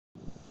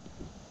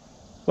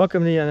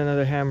Welcome to yet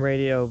another ham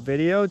radio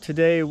video.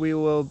 Today we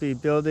will be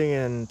building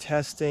and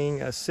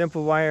testing a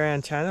simple wire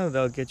antenna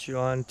that'll get you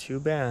on 2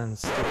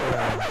 bands. Stick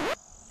around.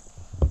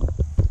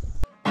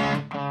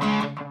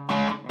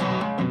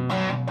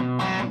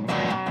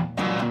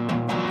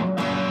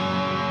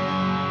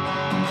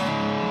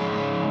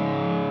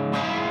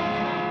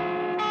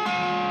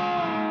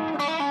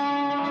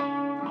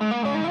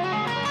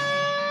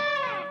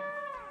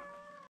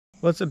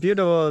 Well, it's a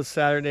beautiful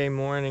Saturday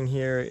morning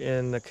here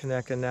in the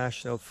Conecuh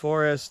National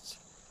Forest.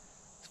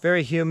 It's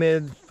very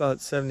humid, about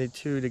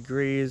 72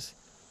 degrees.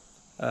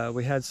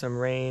 We had some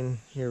rain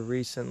here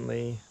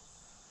recently.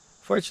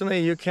 Fortunately,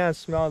 you can't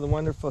smell the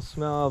wonderful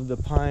smell of the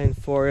pine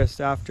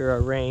forest after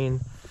a rain.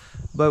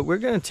 But we're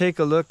going to take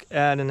a look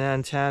at an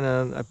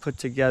antenna I put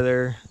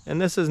together. And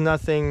this is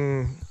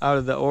nothing out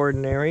of the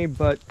ordinary,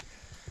 but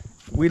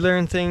we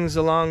learn things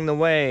along the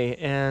way.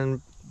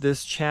 And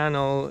this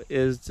channel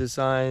is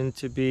designed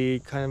to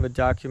be kind of a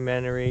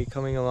documentary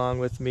coming along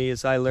with me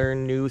as I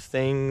learn new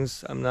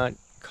things. I'm not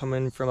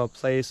coming from a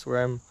place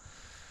where I'm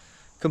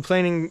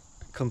complaining.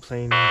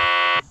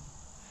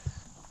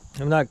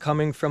 I'm not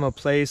coming from a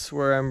place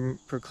where I'm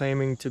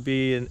proclaiming to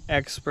be an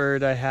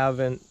expert. I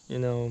haven't,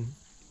 been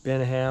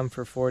a ham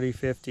for 40,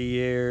 50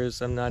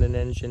 years. I'm not an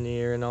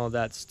engineer and all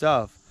that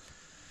stuff.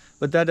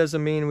 But that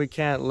doesn't mean we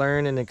can't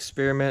learn and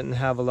experiment and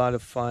have a lot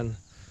of fun.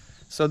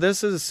 So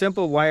this is a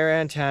simple wire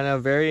antenna,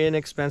 very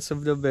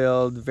inexpensive to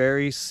build,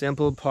 very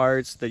simple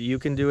parts that you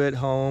can do at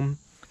home,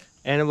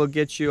 and it will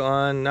get you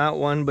on not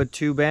 1 but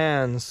 2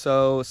 bands.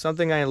 So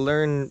something I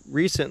learned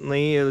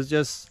recently, it was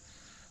just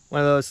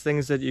one of those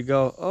things that you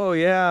go, oh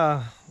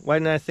yeah, why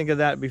didn't I think of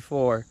that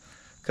before?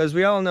 Because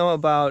we all know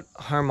about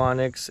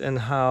harmonics and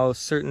how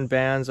certain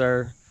bands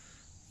are,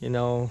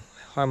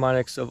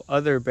 harmonics of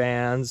other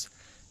bands,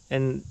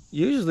 and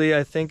usually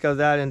I think of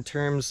that in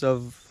terms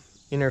of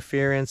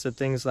interference and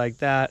things like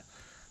that.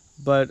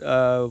 But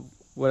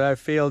what I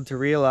failed to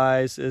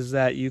realize is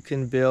that you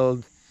can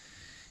build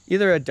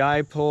either a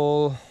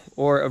dipole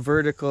or a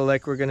vertical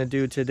like we're going to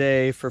do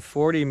today for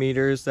 40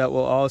 meters that will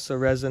also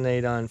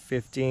resonate on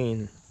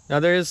 15. Now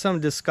there is some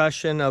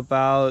discussion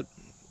about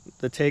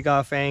the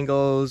takeoff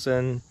angles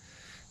and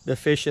the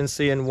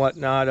efficiency and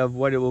whatnot of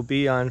what it will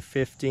be on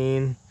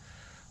 15.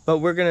 But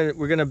we're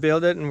gonna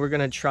build it and we're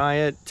gonna try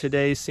it.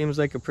 Today seems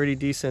like a pretty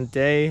decent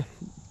day.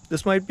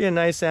 This might be a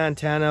nice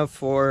antenna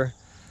for,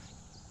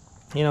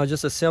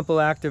 just a simple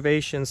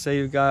activation. Say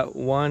you've got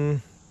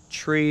one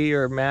tree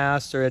or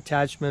mast or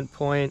attachment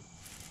point,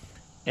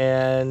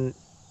 and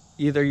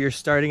either you're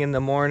starting in the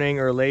morning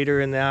or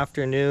later in the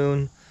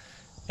afternoon,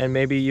 and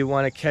maybe you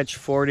want to catch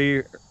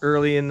 40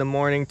 early in the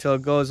morning till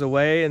it goes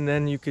away, and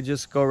then you could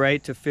just go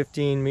right to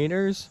 15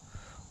 meters.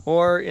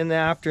 Or in the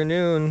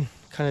afternoon,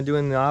 kind of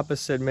doing the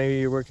opposite. Maybe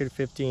you work at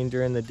 15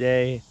 during the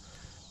day.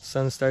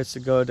 Sun starts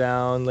to go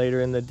down later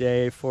in the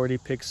day, 40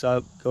 picks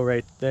up, go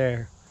right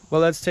there.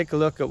 Well, let's take a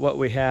look at what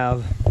we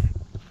have.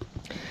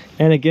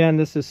 And again,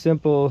 this is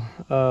simple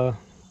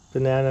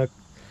banana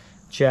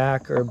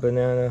jack or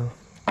banana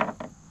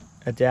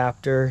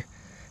adapter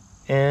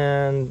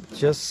and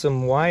just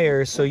some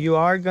wire. So you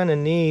are going to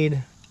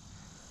need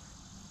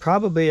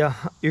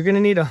you're going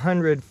to need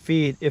 100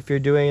 feet if you're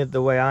doing it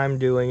the way I'm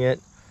doing it.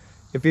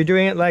 If you're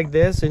doing it like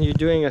this and you're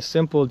doing a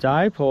simple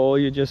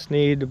dipole, you just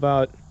need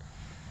about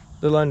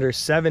a little under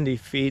 70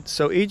 feet.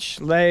 So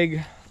each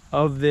leg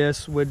of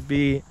this would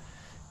be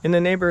in the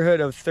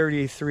neighborhood of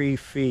 33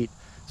 feet.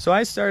 So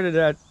I started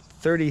at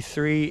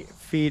 33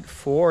 feet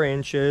 4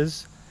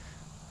 inches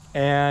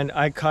and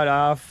I cut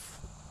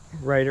off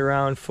right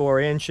around 4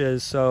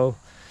 inches. So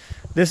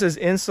this is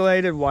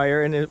insulated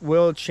wire, and it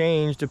will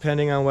change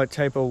depending on what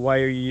type of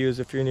wire you use.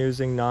 If you're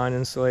using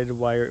non-insulated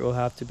wire, it will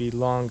have to be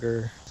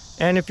longer.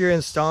 And if you're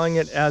installing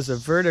it as a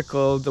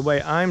vertical, the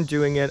way I'm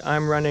doing it,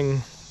 I'm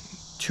running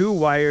 2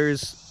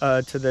 wires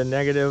to the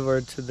negative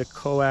or to the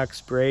coax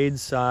braid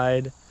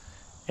side,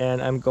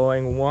 and I'm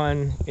going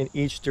 1 in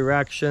each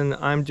direction.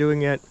 I'm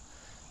doing it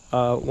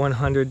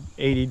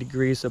 180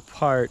 degrees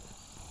apart.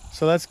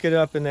 So let's get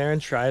up in there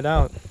and try it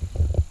out.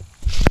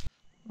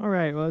 All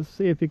right, well, let's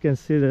see if you can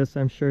see this.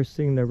 I'm sure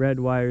seeing the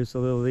red wire is a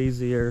little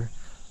easier.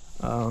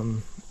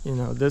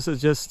 This is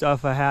just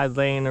stuff I had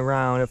laying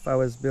around. If I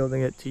was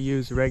building it to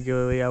use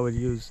regularly, I would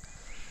use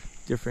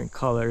different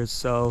colors.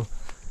 So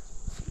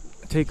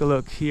take a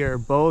look here.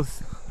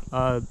 Both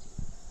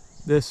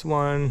this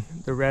one,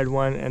 the red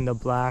one, and the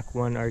black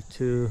one are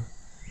to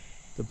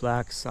the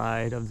black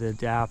side of the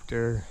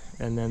adapter,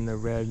 and then the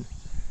red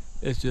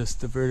is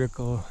just the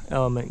vertical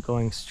element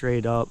going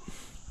straight up.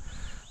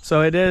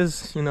 So it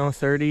is,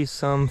 30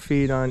 some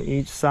feet on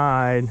each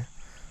side.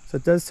 So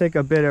it does take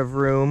a bit of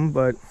room,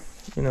 but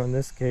in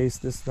this case,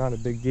 this is not a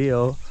big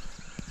deal.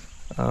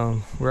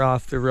 We're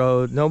off the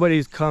road.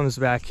 Nobody comes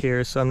back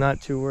here, so I'm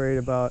not too worried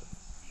about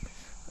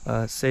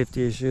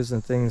safety issues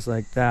and things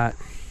like that.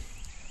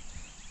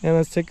 And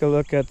let's take a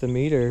look at the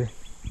meter.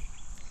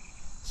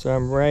 So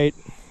I'm right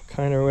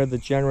kind of where the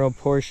general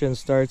portion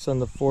starts on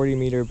the 40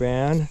 meter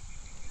band,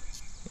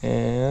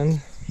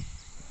 and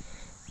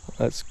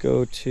Let's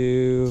go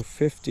to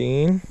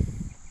 15.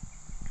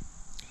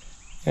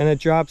 And it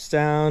drops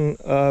down,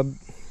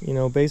 you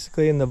know,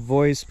 basically in the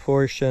voice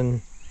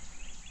portion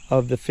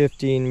of the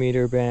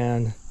 15-meter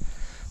band.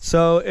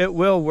 So it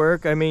will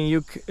work. I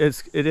mean,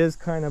 it is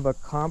kind of a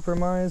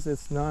compromise.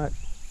 It's not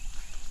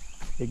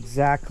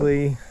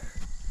exactly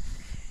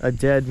a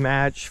dead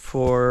match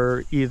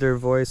for either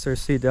voice or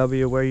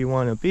CW where you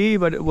want to be,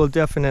 but it will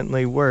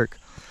definitely work.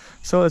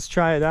 So let's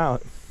try it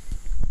out.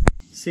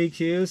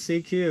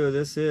 CQ,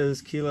 this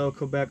is Kilo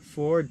Quebec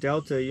 4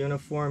 Delta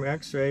Uniform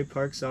X-ray,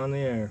 parks on the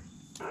air.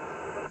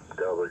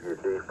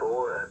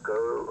 WD4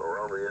 Echo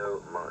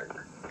Romeo Mike.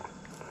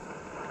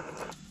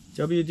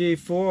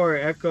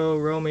 WD4 Echo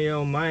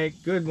Romeo Mike,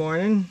 good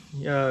morning.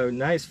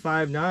 Nice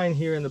 5.9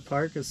 here in the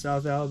park of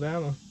South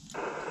Alabama.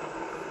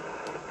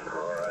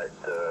 Alright,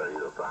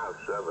 you're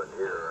 5.7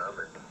 here. I'm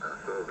in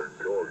southern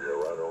Georgia,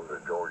 right on the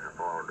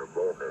Georgia-Florida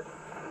border.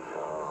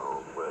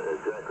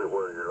 Exactly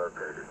where you're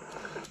located.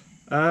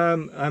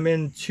 I'm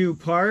in two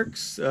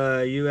parks,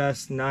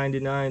 US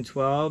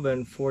 9912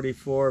 and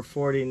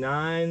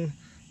 4449.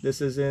 This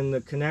is in the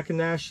Conecuh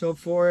National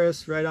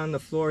Forest, right on the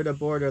Florida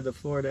border, the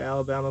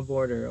Florida-Alabama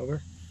border.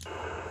 Over.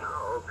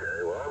 Oh,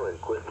 okay. Well, I'm in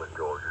Quitman,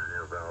 Georgia,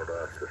 near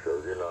Valdosta,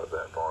 so you're not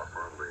that far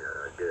from me,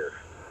 I guess.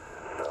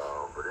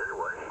 But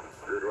anyway,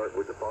 good luck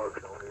with the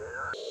parks on the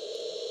air.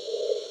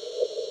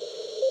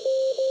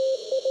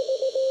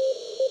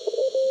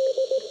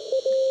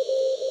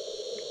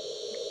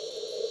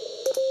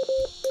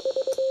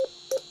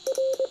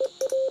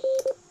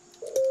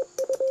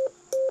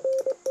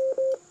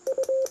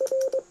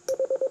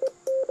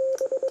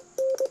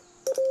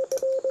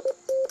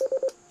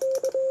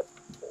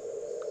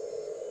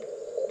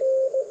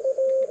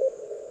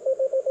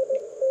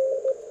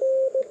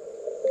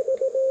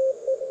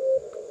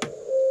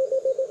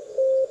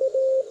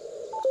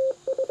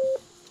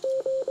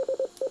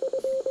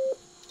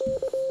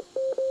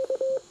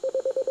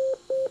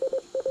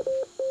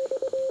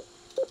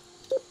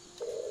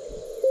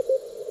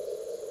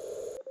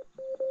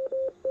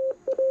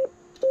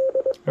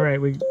 All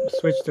right, we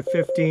switched to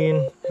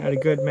 15, had a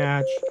good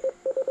match.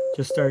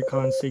 Just started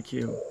calling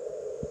CQ.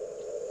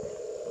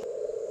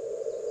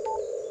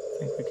 I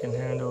think we can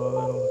handle a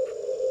little.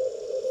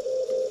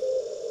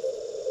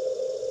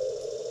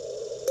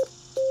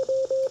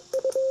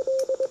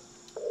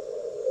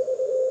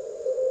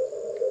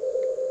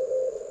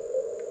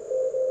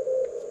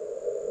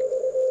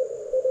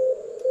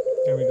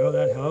 There we go,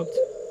 that helped.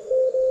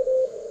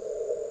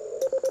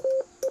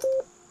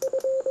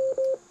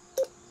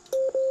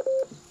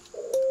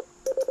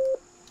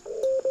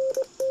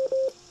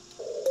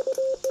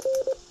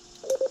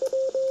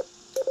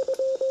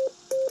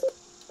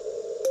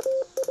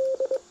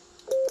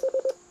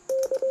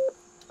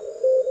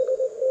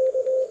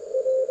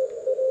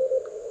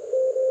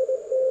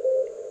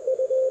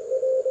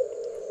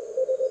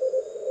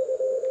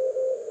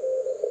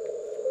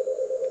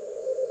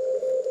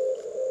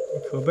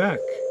 Quebec.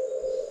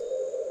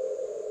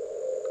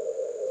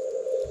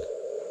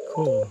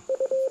 Cool.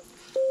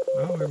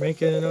 Well, we're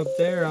making it up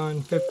there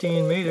on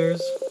 15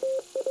 meters.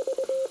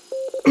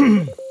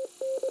 On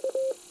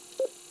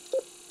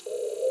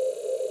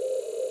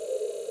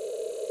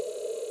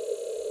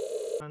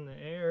the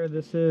air,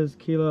 this is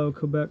Kilo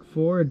Quebec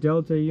 4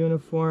 Delta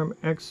Uniform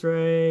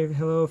X-ray.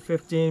 Hello,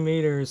 15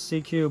 meters.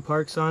 CQ,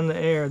 parks on the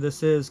air.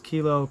 This is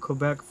Kilo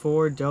Quebec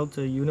 4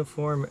 Delta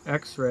Uniform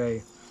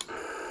X-ray.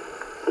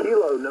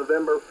 Kilo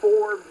November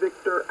 4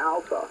 Victor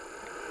Alpha.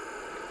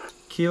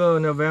 Kilo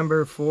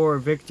November 4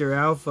 Victor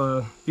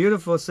Alpha.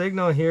 Beautiful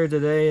signal here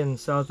today in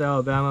South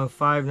Alabama,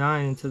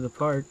 5.9 into the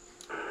park.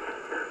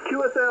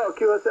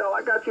 QSL,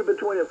 I got you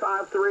between a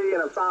 5.3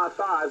 and a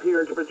 5.5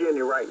 here in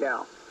Virginia right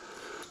now.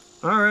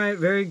 All right,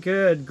 very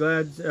good.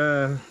 Glad,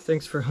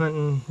 thanks for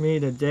hunting me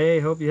today.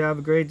 Hope you have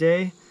a great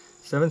day.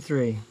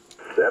 7.3.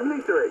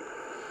 73.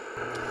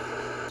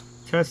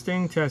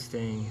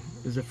 Testing.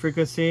 Is the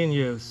frequency in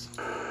use?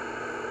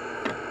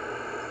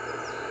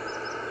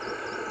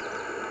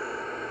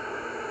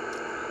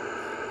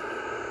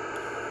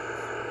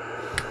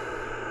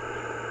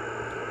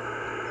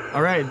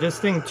 All right, this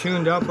thing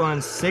tuned up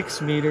on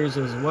 6 meters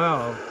as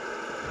well.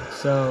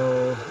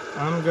 So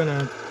I'm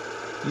gonna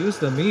use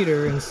the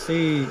meter and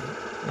see,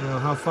 you know,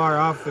 how far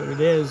off it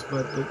is,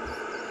 but the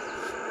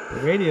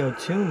radio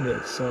tuned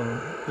it, so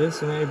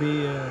this may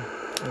be a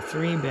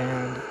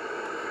 3-band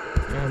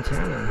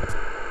antenna.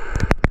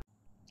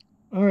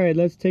 All right,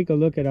 let's take a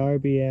look at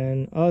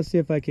RBN. I'll see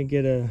if I can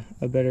get a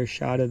better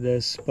shot of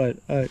this, but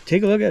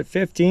take a look at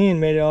 15,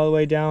 made it all the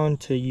way down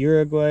to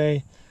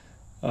Uruguay.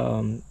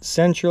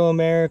 Central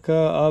America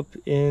up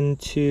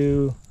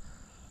into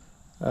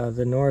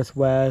the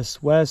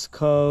northwest, west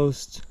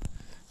coast,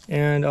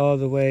 and all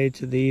the way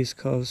to the east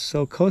coast.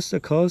 So coast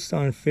to coast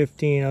on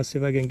 15. I'll see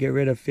if I can get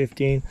rid of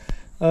 15.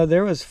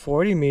 There was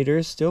 40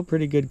 meters, still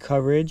pretty good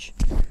coverage.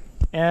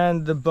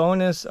 And the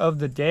bonus of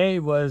the day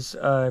was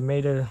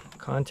made a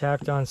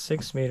contact on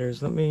 6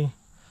 meters. Let me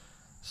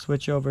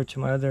switch over to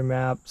my other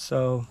map.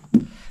 So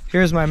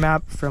here's my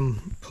map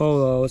from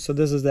Polo. So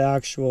this is the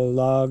actual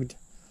logged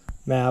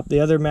map. The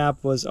other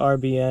map was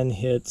RBN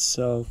hits,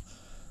 so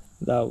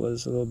that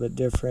was a little bit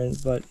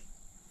different. But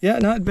yeah,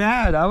 not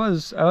bad. I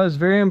was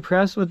very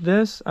impressed with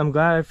this. I'm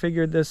glad I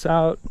figured this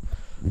out,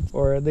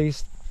 or at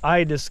least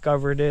I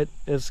discovered it.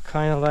 It's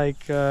kind of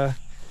like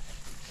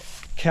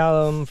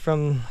Callum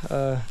from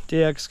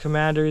DX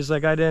Commanders.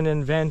 Like, I didn't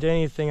invent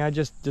anything. I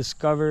just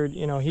discovered,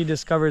 you know, he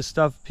discovered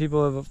stuff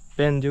people have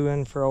been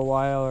doing for a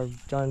while or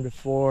done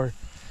before.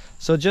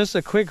 So just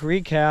a quick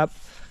recap.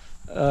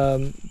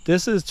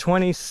 This is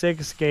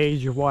 26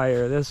 gauge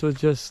wire. This was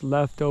just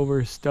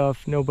leftover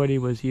stuff nobody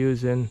was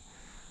using.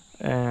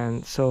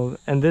 And so,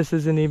 and this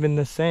isn't even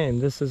the same.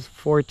 This is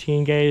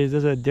 14 gauge. This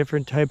is a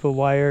different type of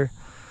wire.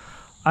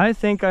 I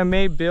think I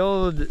may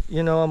build,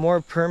 you know, a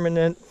more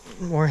permanent,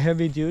 more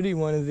heavy duty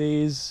one of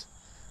these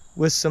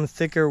with some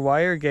thicker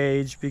wire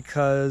gauge,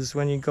 because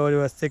when you go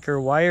to a thicker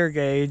wire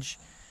gauge,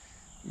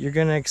 you're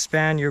going to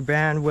expand your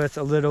bandwidth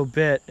a little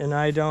bit, and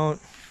I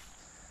don't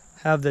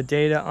have the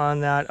data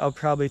on that. I'll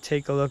probably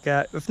take a look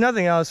at, if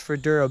nothing else, for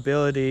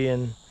durability,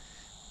 and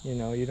you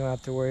know, you don't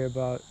have to worry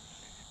about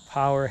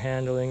power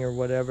handling or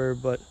whatever.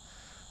 But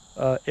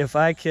if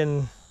I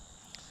can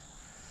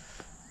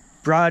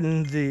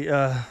broaden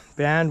the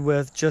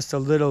bandwidth just a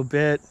little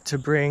bit to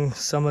bring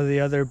some of the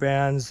other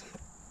bands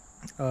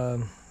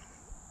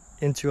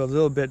into a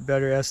little bit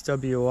better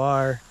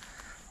SWR.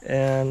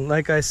 And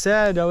like I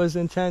said, I was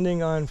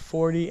intending on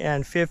 40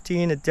 and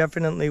 15. It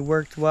definitely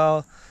worked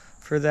well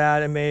for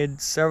that. I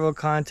made several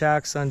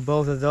contacts on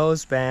both of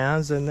those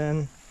bands, and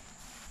then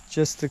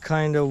just to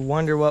kind of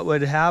wonder what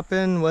would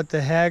happen, what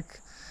the heck,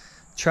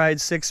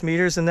 tried 6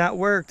 meters, and that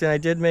worked. And I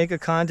did make a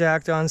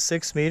contact on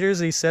 6 meters.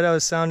 He said I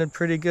was sounded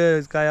pretty good.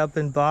 This guy up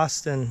in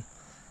Boston,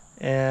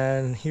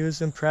 and he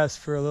was impressed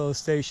for a little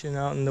station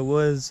out in the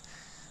woods.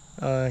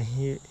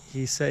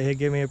 He said he'd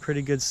give me a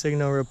pretty good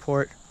signal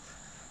report.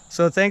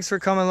 So thanks for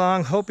coming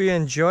along. Hope you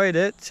enjoyed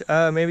it.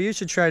 Maybe you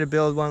should try to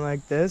build one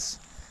like this.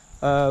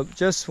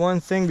 Just one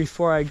thing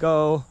before I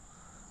go.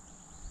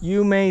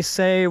 You may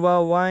say,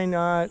 well, why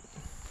not,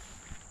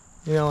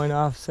 you know, an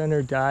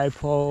off-center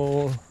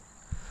dipole,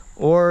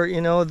 or,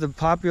 you know, the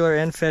popular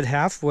end-fed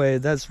halfway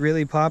that's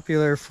really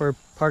popular for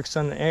parks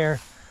on the air.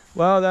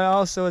 Well, that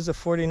also is a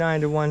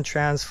 49-to-1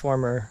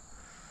 transformer,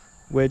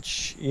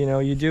 which, you know,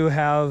 you do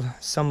have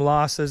some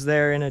losses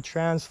there in a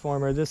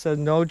transformer. This has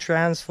no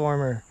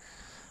transformer.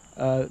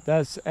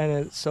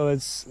 So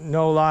it's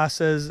no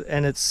losses,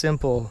 and it's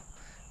simple.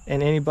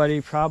 And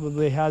anybody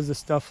probably has the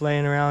stuff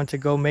laying around to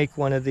go make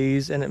one of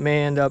these, and it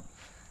may end up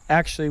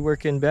actually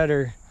working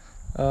better.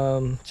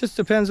 Just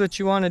depends what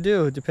you want to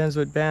do. It depends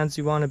what bands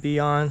you want to be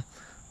on.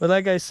 But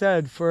like I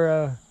said,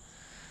 for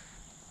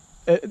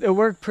it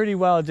worked pretty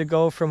well to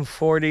go from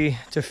 40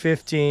 to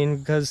 15,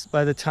 because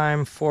by the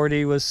time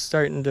 40 was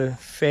starting to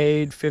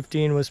fade,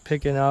 15 was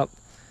picking up.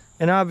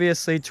 And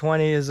obviously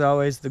 20 is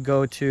always the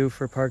go-to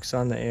for parks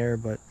on the air.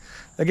 But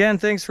again,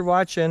 thanks for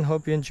watching.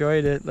 Hope you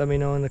enjoyed it. Let me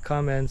know in the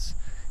comments.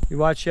 You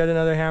watched yet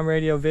another ham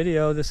radio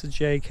video. This is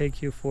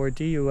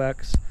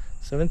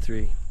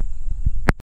JKQ4DUX73.